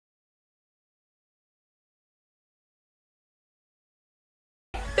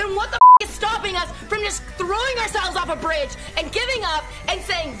what the is stopping us from just throwing ourselves off a bridge and giving up and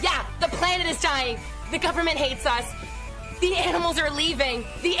saying, yeah, the planet is dying, the government hates us, the animals are leaving,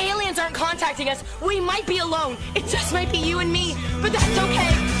 the aliens aren't contacting us, we might be alone, it just might be you and me, but that's okay,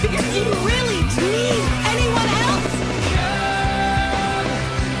 because do you really need anyone else?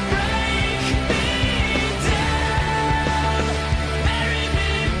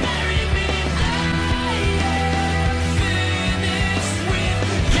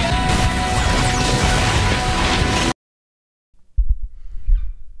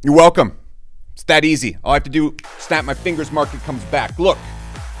 You're welcome. It's that easy. All I have to do, snap my fingers, market comes back. Look,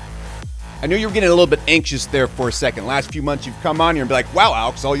 I know you were getting a little bit anxious there for a second. Last few months you've come on here and be like, wow,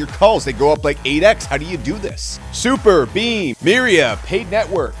 Alex, all your calls, they go up like 8x. How do you do this? Super, Beam, Myria, Paid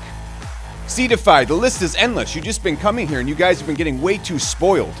Network, Seedify, the list is endless. You've just been coming here and you guys have been getting way too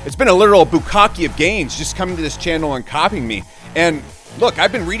spoiled. It's been a literal bukkake of gains just coming to this channel and copying me. And look,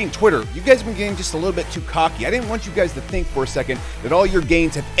 I've been reading Twitter. You guys have been getting just a little bit too cocky. I didn't want you guys to think for a second that all your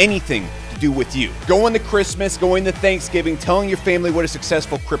gains have anything to do with you. Going to Christmas, going to Thanksgiving, telling your family what a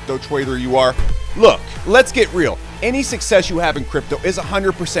successful crypto trader you are. Look, let's get real. Any success you have in crypto is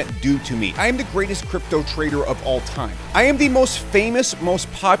 100% due to me. I am the greatest crypto trader of all time. I am the most famous,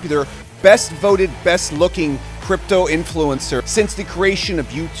 most popular, best voted, best looking crypto influencer since the creation of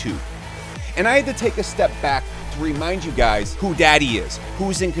YouTube. And I had to take a step back to remind you guys who daddy is,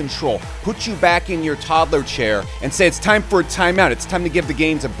 who's in control, put you back in your toddler chair and say it's time for a timeout, it's time to give the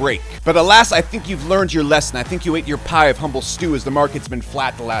gains a break. But alas, I think you've learned your lesson. I think you ate your pie of humble stew as the market's been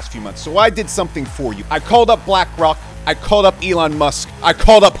flat the last few months. So I did something for you. I called up BlackRock, I called up Elon Musk, I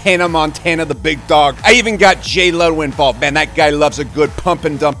called up Hannah Montana, the big dog. I even got J-Lo involved. Man, that guy loves a good pump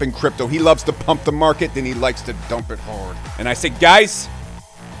and dump in crypto. He loves to pump the market, then he likes to dump it hard. And I said, guys,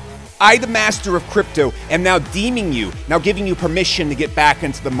 I, the master of crypto, am now deeming you, now giving you permission to get back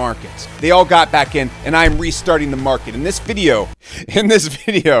into the markets. They all got back in, and I am restarting the market. In this video,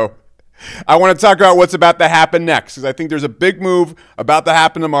 I want to talk about what's about to happen next, because I think there's a big move about to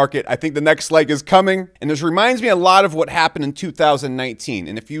happen in the market. I think the next leg is coming, and this reminds me a lot of what happened in 2019.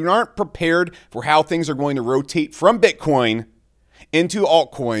 And if you aren't prepared for how things are going to rotate from Bitcoin into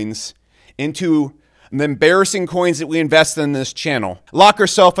altcoins, into the embarrassing coins that we invest in this channel, lock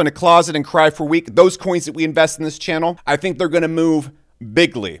yourself in a closet and cry for a week. Those coins that we invest in this channel, I think they're going to move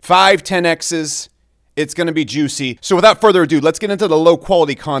bigly. 5, 10x's. It's going to be juicy. So without further ado, let's get into the low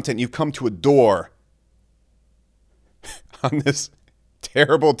quality content you've come to adore on this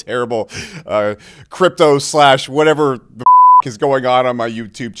terrible crypto slash whatever the is going on my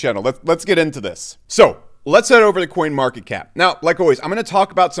YouTube channel. Let's get into this. So let's head over to CoinMarketCap. Now, like always, I'm going to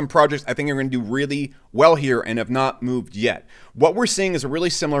talk about some projects I think are going to do really well here and have not moved yet. What we're seeing is a really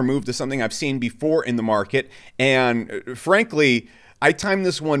similar move to something I've seen before in the market. And frankly, I timed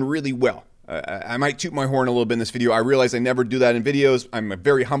this one really well. I might toot my horn a little bit in this video. I realize I never do that in videos. I'm a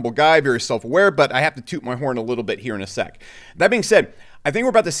very humble guy, very self-aware, but I have to toot my horn a little bit here in a sec. That being said, I think we're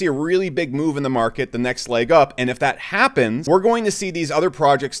about to see a really big move in the market, the next leg up. And if that happens, we're going to see these other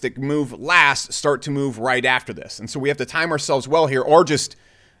projects that move last start to move right after this. And so we have to time ourselves well here, or just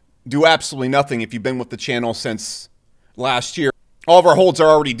do absolutely nothing. If you've been with the channel since last year, all of our holds are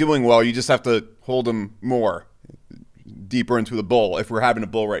already doing well. You just have to hold them more deeper into the bull if we're having a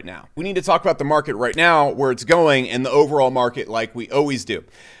bull right now. We need to talk about the market right now, where it's going, and the overall market like we always do.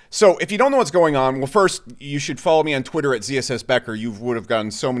 So if you don't know what's going on, well, first, you should follow me on Twitter at ZSS Becker. You would have gotten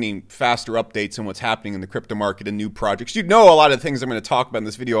so many faster updates on what's happening in the crypto market and new projects. You know a lot of the things I'm going to talk about in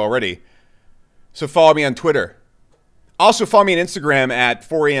this video already. So follow me on Twitter. Also follow me on Instagram at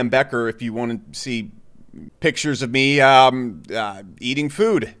 4am Becker if you want to see pictures of me eating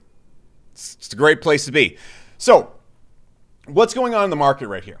food. It's a great place to be. So what's going on in the market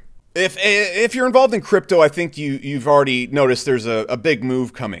right here? If you're involved in crypto, I think you've already noticed there's a big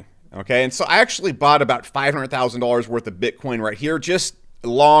move coming, okay? And so I actually bought about $500,000 worth of Bitcoin right here, just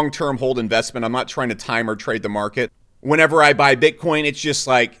long-term hold investment. I'm not trying to time or trade the market. Whenever I buy Bitcoin, it's just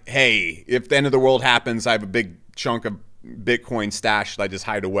like, hey, if the end of the world happens, I have a big chunk of Bitcoin stash that I just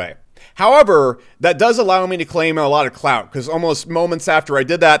hide away. However, that does allow me to claim a lot of clout, because almost moments after I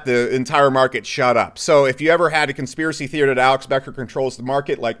did that, the entire market shot up. So if you ever had a conspiracy theory that Alex Becker controls the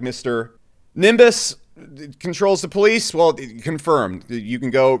market like Mr. Nimbus controls the police, well, confirmed. You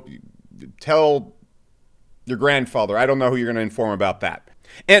can go tell your grandfather. I don't know who you're going to inform about that.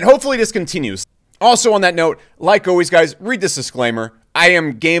 And hopefully this continues. Also on that note, like always, guys, read this disclaimer. I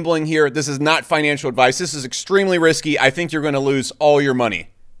am gambling here. This is not financial advice. This is extremely risky. I think you're going to lose all your money.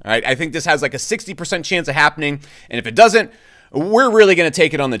 All right, I think this has like a 60% chance of happening, and if it doesn't, we're really going to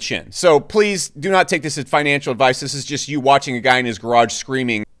take it on the chin. So please do not take this as financial advice. This is just you watching a guy in his garage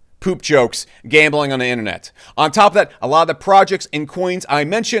screaming, poop jokes, gambling on the internet. On top of that, a lot of the projects and coins I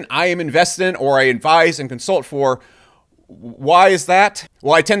mention, I am invested in or I advise and consult for. Why is that?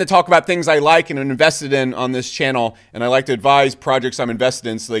 Well, I tend to talk about things I like and am invested in on this channel, and I like to advise projects I'm invested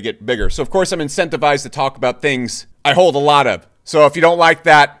in so they get bigger. So, of course, I'm incentivized to talk about things I hold a lot of. So if you don't like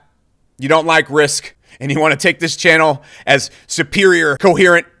that, you don't like risk, and you want to take this channel as superior,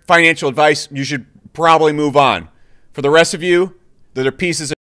 coherent financial advice, you should probably move on. For the rest of you that are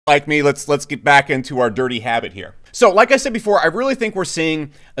pieces of like me, let's get back into our dirty habit here. So like I said before, I really think we're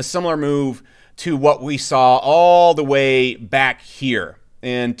seeing a similar move to what we saw all the way back here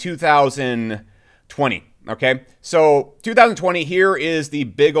in 2020, okay? So 2020, here is the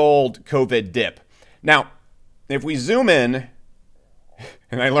big old COVID dip. Now, if we zoom in,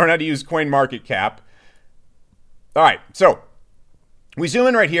 and I learned how to use CoinMarketCap. All right, so we zoom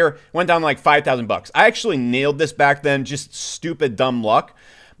in right here, went down to like 5,000 bucks. I actually nailed this back then, just stupid, dumb luck.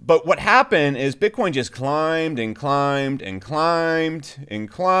 But what happened is Bitcoin just climbed and climbed and climbed and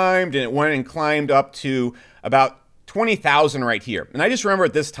climbed, and it went and climbed up to about 20,000 right here. And I just remember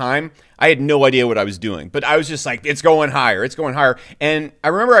at this time, I had no idea what I was doing, but I was just like, it's going higher, it's going higher. And I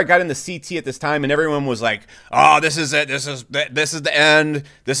remember I got in the CT at this time and everyone was like, oh, this is it, this is the end,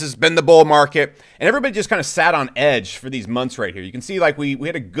 this has been the bull market. And everybody just kind of sat on edge for these months right here. You can see like we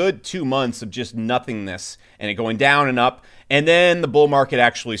had a good 2 months of just nothingness and it going down and up. And then the bull market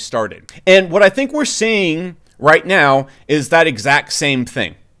actually started. And what I think we're seeing right now is that exact same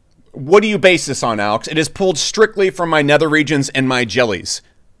thing. What do you base this on, Alex? It is pulled strictly from my nether regions and my jellies,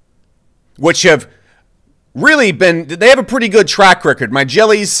 which have really been, they have a pretty good track record. My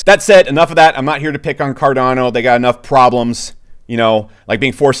jellies, that said, enough of that. I'm not here to pick on Cardano. They got enough problems, you know, like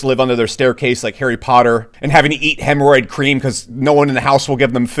being forced to live under their staircase like Harry Potter and having to eat hemorrhoid cream because no one in the house will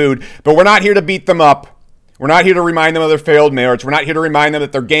give them food. But we're not here to beat them up. We're not here to remind them of their failed marriage. We're not here to remind them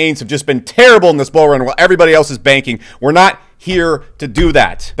that their gains have just been terrible in this bull run while everybody else is banking. We're not here to do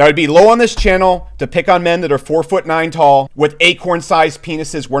that. That would be low on this channel to pick on men that are 4'9" tall with acorn-sized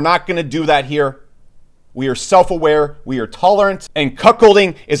penises. We're not going to do that here. We are self-aware, we are tolerant, and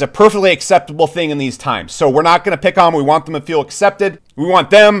cuckolding is a perfectly acceptable thing in these times. So we're not going to pick on them. We want them to feel accepted. We want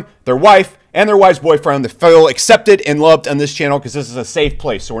them, their wife, and their wife's boyfriend to feel accepted and loved on this channel because this is a safe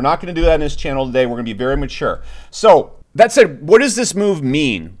place. So we're not going to do that in this channel today. We're going to be very mature. So that said, what does this move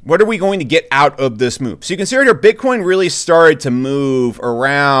mean? What are we going to get out of this move? So you can see right here, Bitcoin really started to move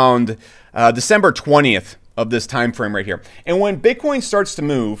around December 20th of this time frame right here. And when Bitcoin starts to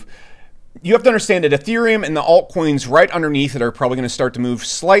move, you have to understand that Ethereum and the altcoins right underneath it are probably going to start to move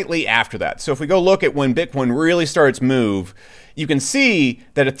slightly after that. So if we go look at when Bitcoin really starts to move, you can see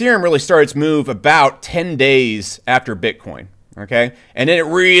that Ethereum really starts to move about 10 days after Bitcoin. Okay, and then it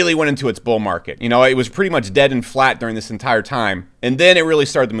really went into its bull market. You know, it was pretty much dead and flat during this entire time, and then it really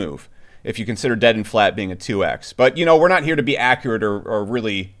started to move, if you consider dead and flat being a 2x. But, you know, we're not here to be accurate or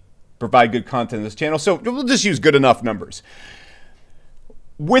really provide good content in this channel, so we'll just use good enough numbers.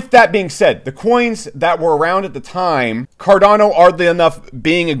 With that being said, the coins that were around at the time, Cardano, oddly enough,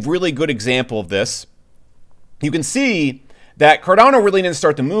 being a really good example of this, you can see that Cardano really didn't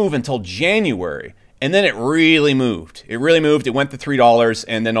start to move until January. And then it really moved. It really moved. It went to $3,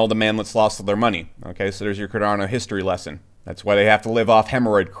 and then all the manlets lost all their money. Okay, so there's your Cardano history lesson. That's why they have to live off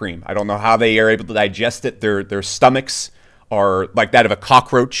hemorrhoid cream. I don't know how they are able to digest it. Their stomachs are like that of a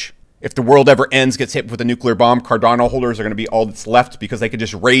cockroach. If the world ever ends, gets hit with a nuclear bomb, Cardano holders are going to be all that's left because they could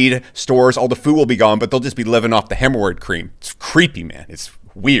just raid stores. All the food will be gone, but they'll just be living off the hemorrhoid cream. It's creepy, man. It's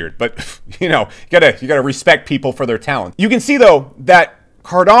weird, but you know, you gotta respect people for their talent. You can see though that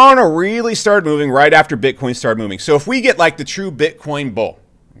Cardano really started moving right after Bitcoin started moving. So if we get like the true Bitcoin bull,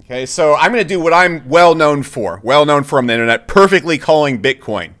 okay, so I'm going to do what I'm well known for on the internet, perfectly calling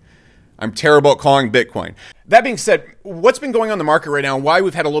Bitcoin. I'm terrible at calling Bitcoin. That being said, what's been going on in the market right now and why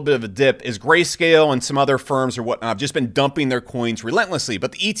we've had a little bit of a dip is Grayscale and some other firms or whatnot have just been dumping their coins relentlessly.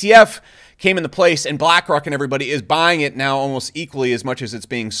 But the ETF came into place and BlackRock and everybody is buying it now almost equally as much as it's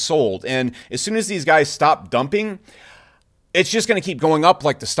being sold. And as soon as these guys stop dumping, it's just going to keep going up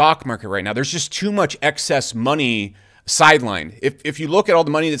like the stock market right now. There's just too much excess money sidelined. If you look at all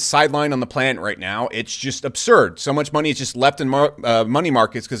the money that's sidelined on the planet right now, it's just absurd. So much money is just left in money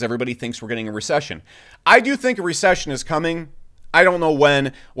markets because everybody thinks we're getting a recession. I do think a recession is coming. I don't know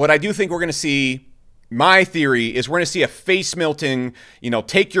when. What I do think we're going to see, my theory, is we're going to see a face melting, you know,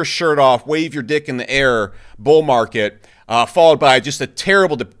 take your shirt off, wave your dick in the air bull market, followed by just a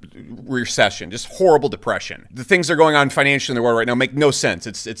terrible recession, just horrible depression. The things that are going on financially in the world right now make no sense.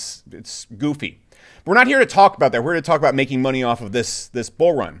 It's goofy. We're not here to talk about that. We're here to talk about making money off of this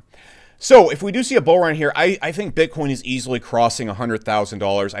bull run. So if we do see a bull run here, I think Bitcoin is easily crossing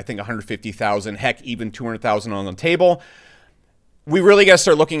 $100,000. I think 150,000, heck, even 200,000 on the table. We really got to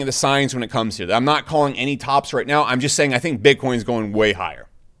start looking at the signs when it comes to that. I'm not calling any tops right now. I'm just saying I think Bitcoin is going way higher.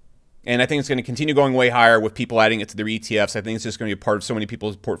 And I think it's going to continue going way higher with people adding it to their ETFs. I think it's just going to be a part of so many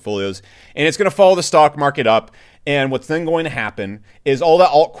people's portfolios. And it's going to follow the stock market up. And what's then going to happen is all the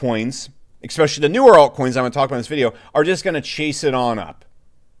altcoins, especially the newer altcoins I'm going to talk about in this video, are just going to chase it on up.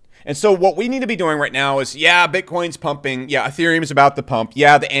 And so what we need to be doing right now is, yeah, Bitcoin's pumping. Yeah, Ethereum is about to pump.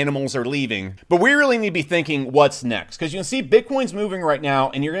 Yeah, the animals are leaving. But we really need to be thinking what's next. Because you can see Bitcoin's moving right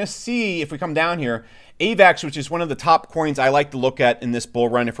now. And you're going to see, if we come down here, AVAX, which is one of the top coins I like to look at in this bull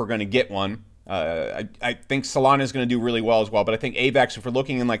run if we're going to get one. I think Solana is going to do really well as well. But I think AVAX, if we're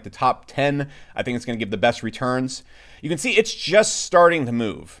looking in like the top 10, I think it's going to give the best returns. You can see it's just starting to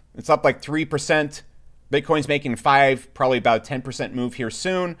move. It's up like 3%. Bitcoin's making 5, probably about a 10% move here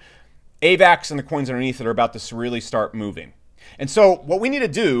soon. AVAX and the coins underneath it are about to really start moving. And so what we need to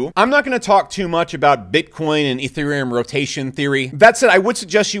do, I'm not going to talk too much about Bitcoin and Ethereum rotation theory. That said, I would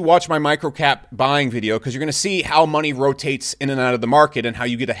suggest you watch my microcap buying video because you're going to see how money rotates in and out of the market and how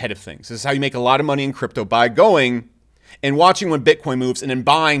you get ahead of things. This is how you make a lot of money in crypto, by going and watching when Bitcoin moves and then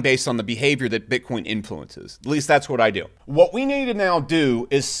buying based on the behavior that Bitcoin influences. At least that's what I do. What we need to now do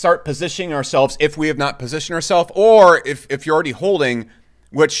is start positioning ourselves if we have not positioned ourselves, or if you're already holding,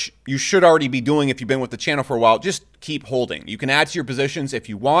 which you should already be doing if you've been with the channel for a while, just keep holding. You can add to your positions if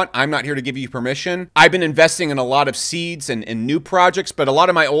you want. I'm not here to give you permission. I've been investing in a lot of seeds and new projects, but a lot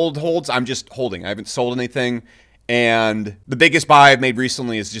of my old holds, I'm just holding. I haven't sold anything. And the biggest buy I've made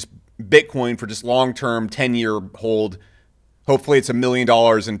recently is just Bitcoin for just long-term 10-year hold. Hopefully it's $1 million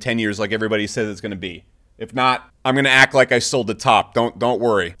in 10 years like everybody says it's going to be. If not, I'm going to act like I sold the top. Don't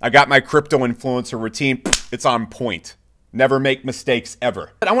worry. I got my crypto influencer routine. It's on point. Never make mistakes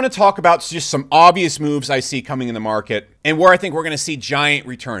ever. But I want to talk about just some obvious moves I see coming in the market and where I think we're going to see giant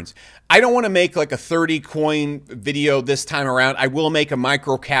returns. I don't want to make like a 30 coin video this time around. I will make a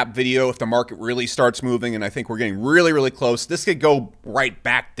micro cap video if the market really starts moving, and I think we're getting really, really close. This could go right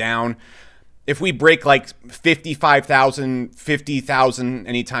back down. If we break like 55,000, 50,000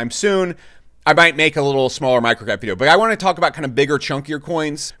 anytime soon, I might make a little smaller microcap video, but I want to talk about kind of bigger, chunkier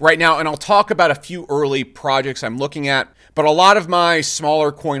coins right now, and I'll talk about a few early projects I'm looking at, but a lot of my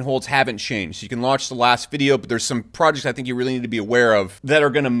smaller coin holds haven't changed. You can watch the last video, but there's some projects I think you really need to be aware of that are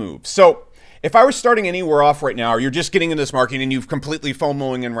going to move. So if I were starting anywhere off right now, or you're just getting into this market and you've completely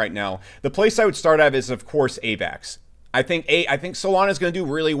FOMOing in right now, the place I would start at is, of course, AVAX. I think Solana is going to do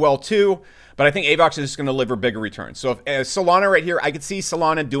really well too, but I think AVAX is going to deliver bigger returns. So if Solana right here, I could see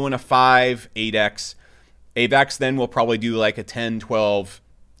Solana doing a 5, 8x. AVAX then will probably do like a 10, 12.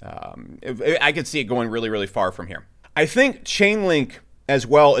 I could see it going really, really far from here. I think Chainlink as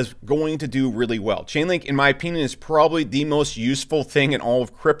well is going to do really well. Chainlink, in my opinion, is probably the most useful thing in all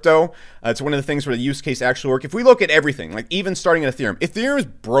of crypto. It's one of the things where the use case actually work. If we look at everything, like even starting at Ethereum is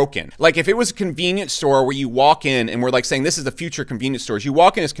broken. Like if it was a convenience store where you walk in and we're like saying this is the future convenience stores. You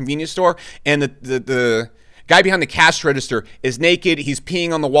walk in this convenience store and the guy behind the cash register is naked. He's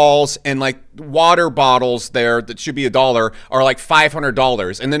peeing on the walls, and like water bottles there that should be $1 are like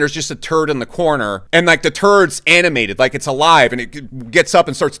 $500. And then there's just a turd in the corner, and like the turd's animated, like it's alive, and it gets up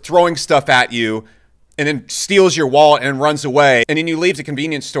and starts throwing stuff at you, and then steals your wallet and runs away. And then you leave the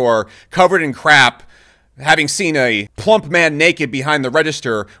convenience store covered in crap, having seen a plump man naked behind the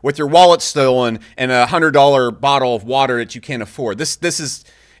register with your wallet stolen and a $100 bottle of water that you can't afford.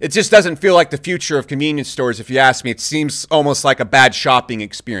 It just doesn't feel like the future of convenience stores, if you ask me. It seems almost like a bad shopping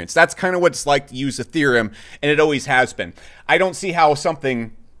experience. That's kind of what it's like to use Ethereum, and it always has been. I don't see how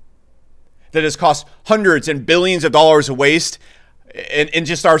something that has cost hundreds and billions of dollars of waste in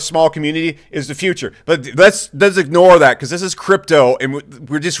just our small community is the future. But let's ignore that, because this is crypto, and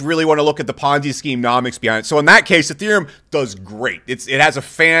we just really want to look at the Ponzi scheme nomics behind it. So in that case, Ethereum does great. It has a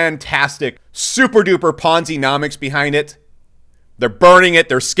fantastic, super duper Ponzi nomics behind it. They're burning it.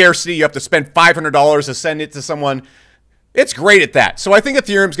 There's scarcity. You have to spend $500 to send it to someone. It's great at that. So I think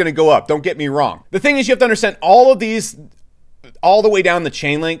Ethereum's going to go up. Don't get me wrong. The thing is, you have to understand all of these, all the way down the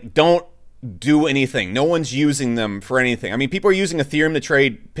chain link, don't do anything. No one's using them for anything. I mean, people are using Ethereum to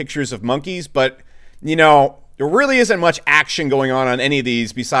trade pictures of monkeys, but, you know, there really isn't much action going on any of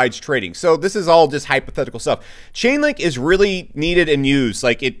these besides trading. So this is all just hypothetical stuff. Chainlink is really needed and used.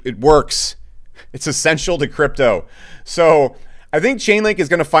 Like, it works. It's essential to crypto. So I think Chainlink is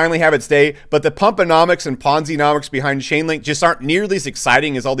going to finally have its day, but the pumponomics and Ponzi-nomics behind Chainlink just aren't nearly as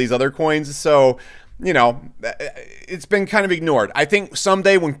exciting as all these other coins. So you know, it's been kind of ignored. I think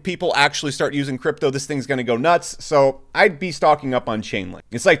someday when people actually start using crypto, this thing's going to go nuts. So I'd be stocking up on Chainlink.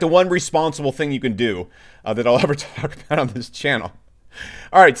 It's like the one responsible thing you can do that I'll ever talk about on this channel.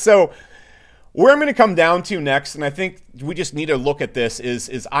 All right, so where I'm going to come down to next, and I think we just need to look at this, is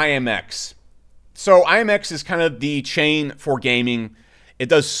IMX. So IMX is kind of the chain for gaming. It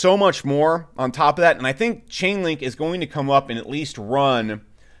does so much more on top of that, and I think Chainlink is going to come up and at least run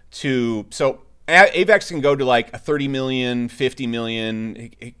to, so AVAX can go to like a 30 million, 50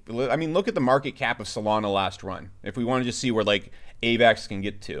 million. I mean, look at the market cap of Solana last run, if we want to just see where like AVAX can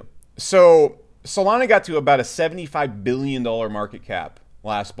get to. So Solana got to about a $75 billion market cap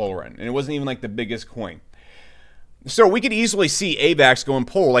last bull run, and it wasn't even like the biggest coin. So we could easily see AVAX go and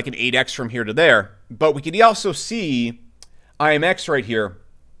pull like an 8x from here to there, but we could also see IMX right here.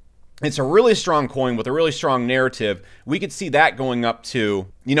 It's a really strong coin with a really strong narrative. We could see that going up to,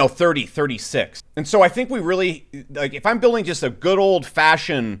 you know, 30, 36. And so I think we really, like, if I'm building just a good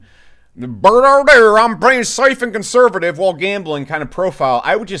old-fashioned, I'm playing safe and conservative while gambling kind of profile,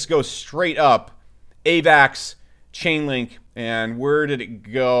 I would just go straight up AVAX, Chainlink, and where did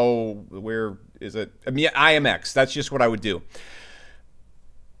it go? Where is it? I mean, IMX. That's just what I would do.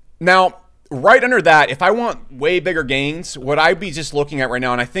 Now, right under that, if I want way bigger gains, what I'd be just looking at right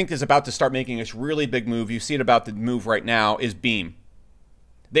now, and I think is about to start making this really big move, you see it about to move right now, is Beam.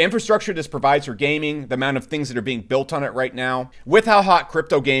 The infrastructure this provides for gaming, the amount of things that are being built on it right now, with how hot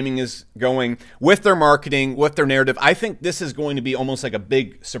crypto gaming is going, with their marketing, with their narrative, I think this is going to be almost like a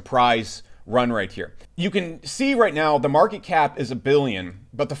big surprise run right here. You can see right now the market cap is $1 billion,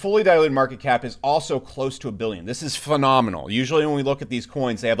 but the fully diluted market cap is also close to $1 billion. This is phenomenal. Usually when we look at these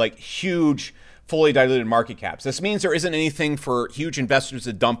coins, they have like huge fully diluted market caps. This means there isn't anything for huge investors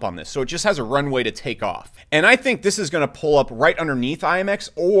to dump on this. So it just has a runway to take off. And I think this is going to pull up right underneath IMX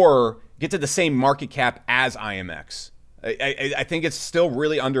or get to the same market cap as IMX. I think it's still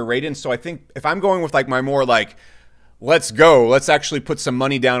really underrated. And so I think if I'm going with like my more like, let's go, let's actually put some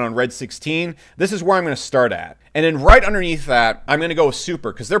money down on Red 16, this is where I'm going to start at. And then right underneath that, I'm going to go with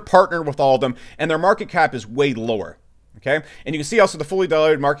Super because they're partnered with all of them and their market cap is way lower. Okay, and you can see also the fully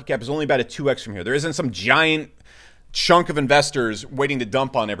diluted market cap is only about a 2x from here. There isn't some giant chunk of investors waiting to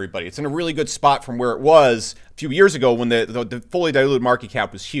dump on everybody. It's in a really good spot from where it was a few years ago when the fully diluted market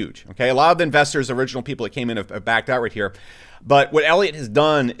cap was huge. Okay, a lot of the investors, original people that came in have backed out right here. But what Elliott has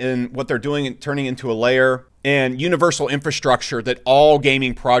done and what they're doing and turning into a layer and universal infrastructure that all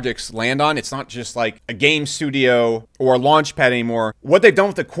gaming projects land on. It's not just like a game studio or a launch pad anymore. What they've done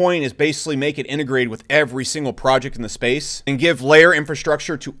with the coin is basically make it integrated with every single project in the space and give layer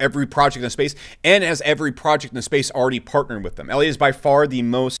infrastructure to every project in the space and has every project in the space already partnered with them. Elliott is by far the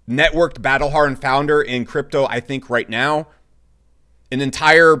most networked battle-hardened founder in crypto, I think, right now. An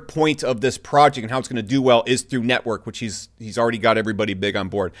entire point of this project and how it's going to do well is through network, which he's already got everybody big on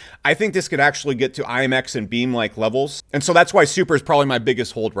board. I think this could actually get to IMX and Beam-like levels. And so that's why Super is probably my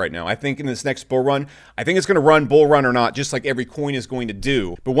biggest hold right now. I think in this next bull run, I think it's going to run bull run or not, just like every coin is going to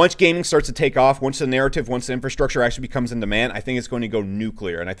do. But once gaming starts to take off, once the narrative, once the infrastructure actually becomes in demand, I think it's going to go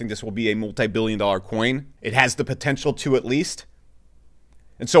nuclear. And I think this will be a multi-billion-dollar coin. It has the potential to at least.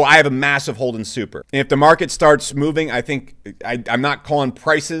 And so I have a massive hold in Super. And if the market starts moving, I think I'm not calling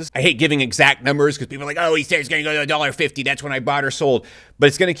prices. I hate giving exact numbers because people are like, oh, he said it's going to go to $1.50. That's when I bought or sold. But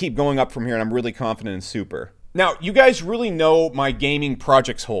it's going to keep going up from here, and I'm really confident in Super. Now, you guys really know my gaming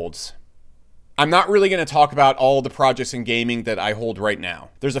projects holds. I'm not really going to talk about all the projects in gaming that I hold right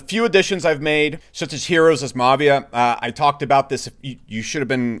now. There's a few additions I've made, such as Heroes as Mavia. I talked about this. You should have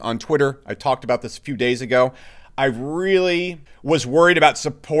been on Twitter. I talked about this a few days ago. I really was worried about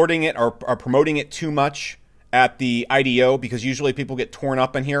supporting it or promoting it too much at the IDO because usually people get torn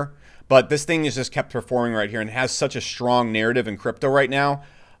up in here. But this thing has just kept performing right here and has such a strong narrative in crypto right now.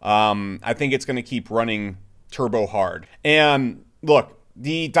 I think it's going to keep running turbo hard. And look,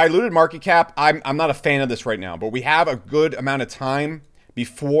 the diluted market cap, I'm not a fan of this right now, but we have a good amount of time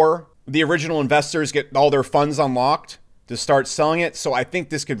before the original investors get all their funds unlocked to start selling it. So I think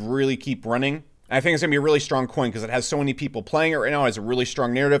this could really keep running. I think it's going to be a really strong coin because it has so many people playing it right now. It has a really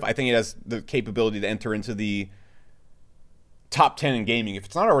strong narrative. I think it has the capability to enter into the top 10 in gaming if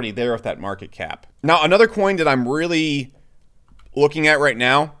it's not already there with that market cap. Now, another coin that I'm really looking at right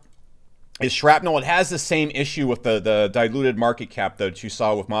now is Shrapnel. It has the same issue with the diluted market cap that you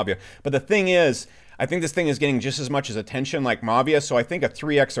saw with Mavia. But the thing is, I think this thing is getting just as much as attention like Mavia, so I think a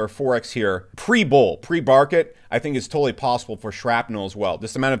 3x or a 4x here, pre-bull, pre-market, I think is totally possible for Shrapnel as well.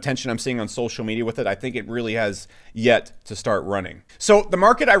 This amount of tension I'm seeing on social media with it, I think it really has yet to start running. So the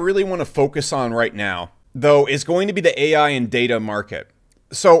market I really want to focus on right now, though, is going to be the AI and data market.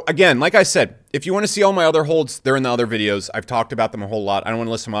 So again, like I said, if you want to see all my other holds, they're in the other videos. I've talked about them a whole lot. I don't want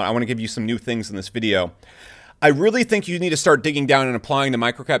to list them out. I want to give you some new things in this video. I really think you need to start digging down and applying the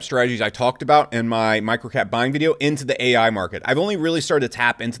microcap strategies I talked about in my microcap buying video into the AI market. I've only really started to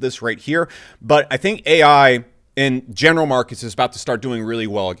tap into this right here, but I think AI in general markets is about to start doing really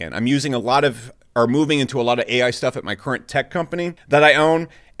well again. I'm using moving into a lot of AI stuff at my current tech company that I own,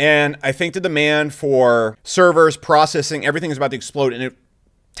 and I think the demand for servers, processing, everything is about to explode, and it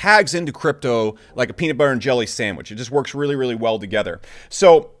tags into crypto like a peanut butter and jelly sandwich. It just works really, really well together.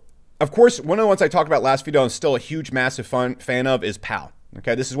 So, of course, one of the ones I talked about last video and still a huge, massive fan of is PAL.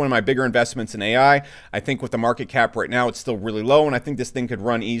 Okay, this is one of my bigger investments in AI. I think with the market cap right now, it's still really low, and I think this thing could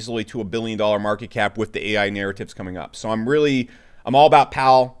run easily to $1 billion market cap with the AI narratives coming up. So I'm all about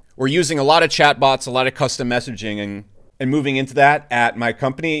PAL. We're using a lot of chatbots, a lot of custom messaging, and moving into that at my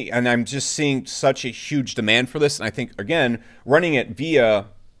company, and I'm just seeing such a huge demand for this. And I think, again, running it via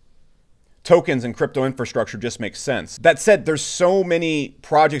tokens and crypto infrastructure just makes sense. That said, there's so many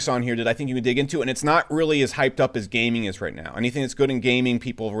projects on here that I think you can dig into, and it's not really as hyped up as gaming is right now. Anything that's good in gaming,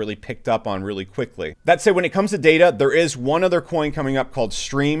 people have really picked up on really quickly. That said, when it comes to data, there is one other coin coming up called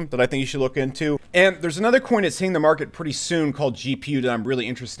Stream that I think you should look into. And there's another coin that's hitting the market pretty soon called GPU that I'm really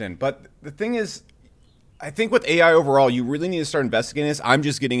interested in. But the thing is, I think with AI overall, you really need to start investigating this. I'm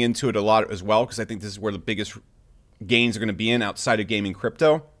just getting into it a lot as well because I think this is where the biggest gains are going to be in outside of gaming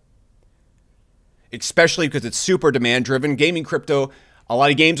crypto. Especially because it's super demand driven. Gaming crypto, a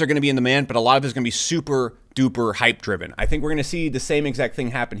lot of games are going to be in demand, but a lot of it's going to be super duper hype driven. I think we're going to see the same exact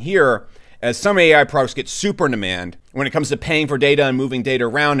thing happen here as some AI products get super in demand when it comes to paying for data and moving data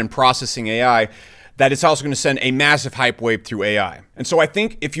around and processing AI, that it's also going to send a massive hype wave through AI. And so I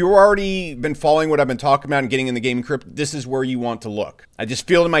think if you've already been following what I've been talking about and getting in the gaming crypto, this is where you want to look. I just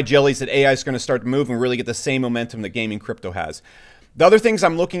feel in my jellies that AI is going to start to move and really get the same momentum that gaming crypto has. The other things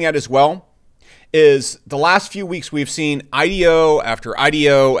I'm looking at as well is the last few weeks we've seen IDO after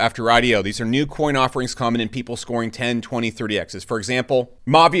IDO after IDO. These are new coin offerings coming and people scoring 10, 20, 30Xs. For example,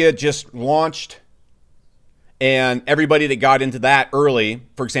 Mavia just launched and everybody that got into that early,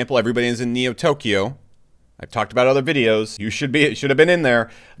 for example, everybody is in Neo Tokyo. I've talked about other videos. You should have been in there.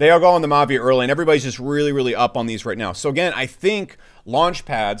 They all go on the Mavia early and everybody's just really, really up on these right now. So again, I think launch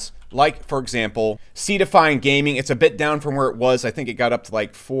pads like, for example, C-Defy and gaming, it's a bit down from where it was. I think it got up to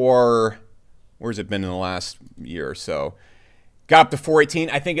like where's it been in the last year or so? Got up to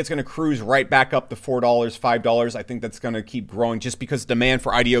 418. I think it's going to cruise right back up to $4, $5. I think that's going to keep growing just because demand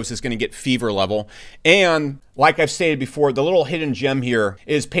for IDOs is going to get fever level. And like I've stated before, the little hidden gem here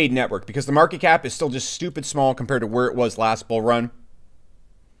is paid network because the market cap is still just stupid small compared to where it was last bull run.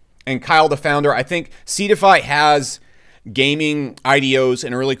 And Kyle, the founder, I think C-Defy has gaming IDOs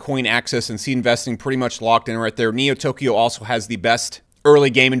and early coin access and seed investing pretty much locked in right there. Neo Tokyo also has the best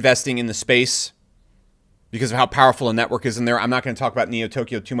early game investing in the space because of how powerful the network is in there. I'm not going to talk about Neo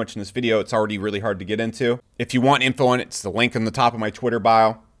Tokyo too much in this video. It's already really hard to get into. If you want info on it, it's the link on the top of my Twitter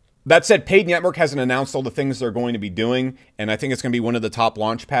bio. That said, Paid Network hasn't announced all the things they're going to be doing, and I think it's going to be one of the top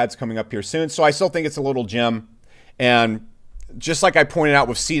launch pads coming up here soon. So I still think it's a little gem. And just like I pointed out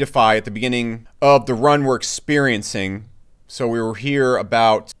with C-Defy at the beginning of the run we're experiencing, so we were here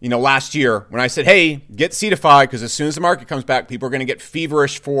about, last year when I said, hey, get C-Defy because as soon as the market comes back, people are going to get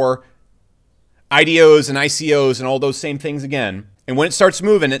feverish for IDOs and ICOs and all those same things again. And when it starts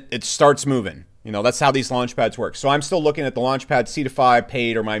moving, it starts moving. That's how these launch pads work. So I'm still looking at the launch pad. C-Defy,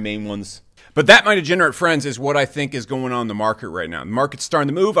 Paid are my main ones. But that, my degenerate friends, is what I think is going on in the market right now. The market's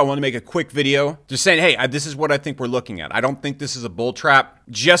starting to move. I want to make a quick video just saying, hey, this is what I think we're looking at. I don't think this is a bull trap,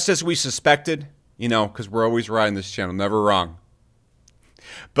 just as we suspected. Because we're always right on this channel, never wrong.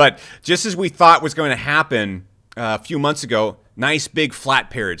 But just as we thought was going to happen a few months ago, nice big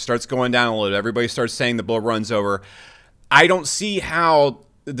flat period starts going down a little bit. Everybody starts saying the bull run's over. I don't see how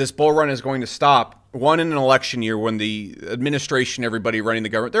this bull run is going to stop. One, in an election year when the administration, everybody running the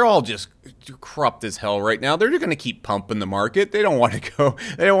government, they're all just corrupt as hell right now. They're going to keep pumping the market. They don't want to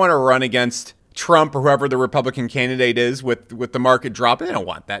they don't want to run against Trump or whoever the Republican candidate is with the market dropping. They don't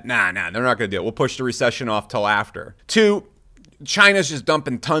want that. Nah, they're not going to do it. We'll push the recession off till after. 2, China's just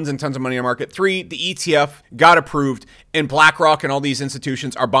dumping tons and tons of money in the market. 3, the ETF got approved and BlackRock and all these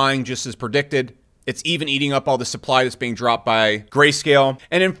institutions are buying just as predicted. It's even eating up all the supply that's being dropped by Grayscale.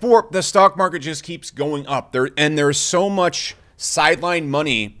 And in 4, the stock market just keeps going up. There's so much sideline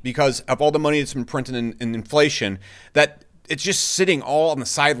money because of all the money that's been printed in inflation that it's just sitting all on the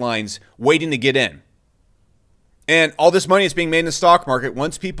sidelines waiting to get in. And all this money is being made in the stock market.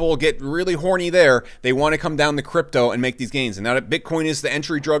 Once people get really horny there, they want to come down to crypto and make these gains. And now that Bitcoin is the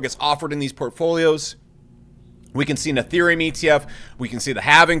entry drug, it's offered in these portfolios. We can see an Ethereum ETF. We can see the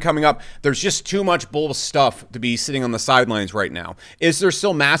halving coming up. There's just too much bull stuff to be sitting on the sidelines right now. Is there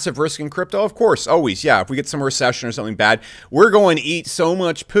still massive risk in crypto? Of course, always. Yeah, if we get some recession or something bad, we're going to eat so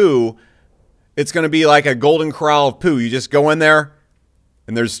much poo. It's going to be like a golden corral of poo. You just go in there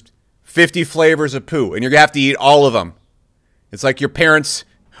and there's 50 flavors of poo and you're going to have to eat all of them. It's like your parents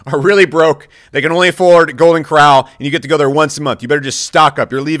are really broke. They can only afford Golden Corral, and you get to go there once a month. You better just stock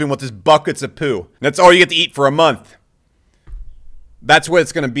up. You're leaving with this buckets of poo. That's all you get to eat for a month. That's what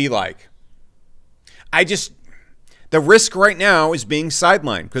it's going to be like. The risk right now is being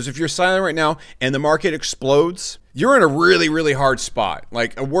sidelined, because if you're sidelined right now and the market explodes, you're in a really, really hard spot.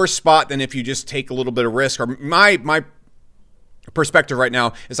 Like a worse spot than if you just take a little bit of risk. Or my perspective right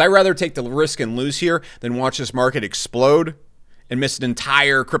now is I'd rather take the risk and lose here than watch this market explode and miss an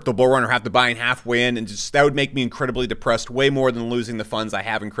entire crypto bull run or have to buy in halfway in, and just that would make me incredibly depressed, way more than losing the funds I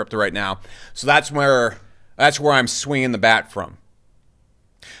have in crypto right now. So that's where I'm swinging the bat from.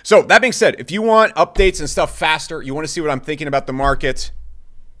 So that being said, if you want updates and stuff faster, you want to see what I'm thinking about the market,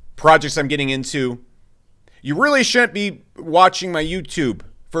 projects I'm getting into, you really shouldn't be watching my YouTube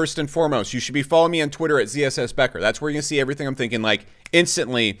first and foremost. You should be following me on Twitter at ZSS Becker. That's where you're going to see everything I'm thinking like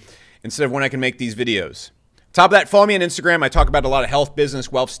instantly instead of when I can make these videos. Top of that, follow me on Instagram. I talk about a lot of health,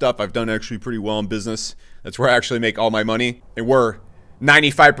 business, wealth stuff. I've done actually pretty well in business. That's where I actually make all my money and where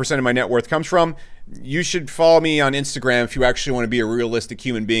 95% of my net worth comes from. You should follow me on Instagram if you actually want to be a realistic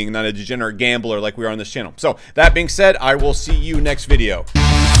human being, not a degenerate gambler like we are on this channel. So that being said, I will see you next video.